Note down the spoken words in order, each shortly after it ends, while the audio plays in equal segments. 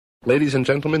Ladies and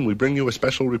gentlemen, we bring you a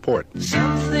special report.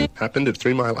 Happened at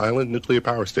 3 Mile Island Nuclear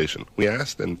Power Station. We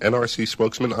asked an NRC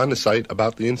spokesman on the site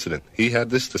about the incident. He had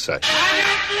this to say.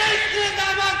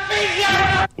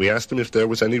 We asked him if there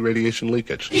was any radiation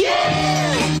leakage.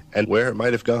 Yeah! And where it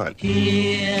might have gone.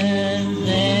 Here,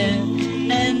 there,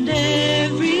 and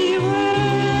everywhere.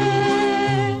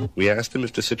 We asked him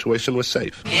if the situation was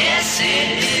safe. Yes,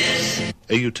 it is.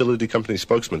 A utility company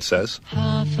spokesman says,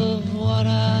 Half of what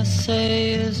I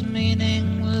say is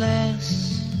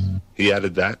meaningless. He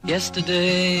added that,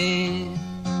 Yesterday,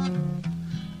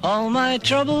 all my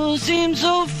troubles seem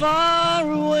so far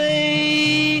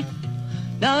away.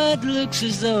 Now it looks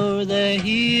as though they're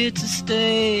here to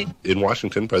stay. In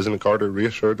Washington, President Carter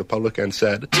reassured the public and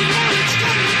said,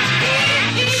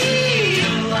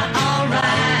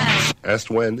 Asked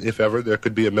when, if ever, there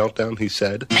could be a meltdown, he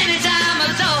said,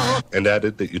 and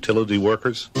added that utility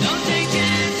workers,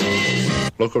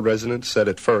 local residents said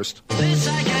at first,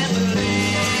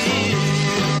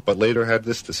 but later had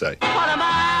this to say. What am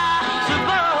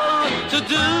I supposed to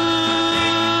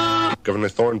do? Governor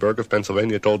Thornburg of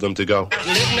Pennsylvania told them to go.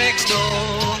 Live next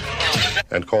door.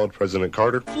 And called President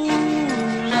Carter.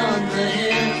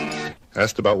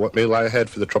 Asked about what may lie ahead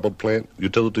for the troubled plant,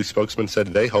 utility spokesman said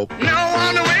they hope. No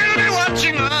one will be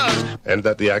watching us. And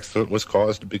that the accident was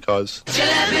caused because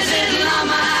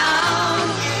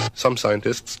some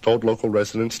scientists told local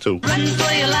residents to. Run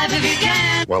for your life if you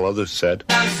can. While others said.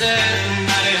 That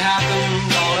it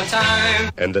happens all the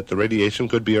time. And that the radiation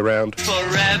could be around.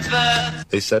 Forever.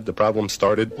 They said the problem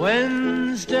started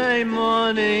Wednesday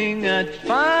morning at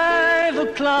 5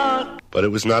 o'clock. But it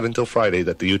was not until Friday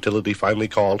that the utility finally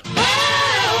called.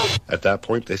 At that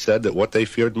point, they said that what they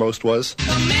feared most was,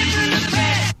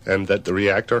 and that the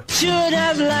reactor should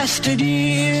have lasted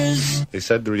years. They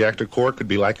said the reactor core could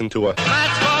be likened to a,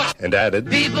 and added,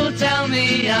 People tell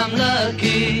me I'm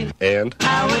lucky, and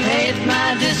I would hate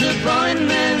my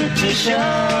disappointment to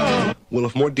show. Well,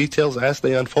 if more details as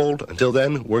they unfold, until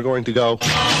then, we're going to go.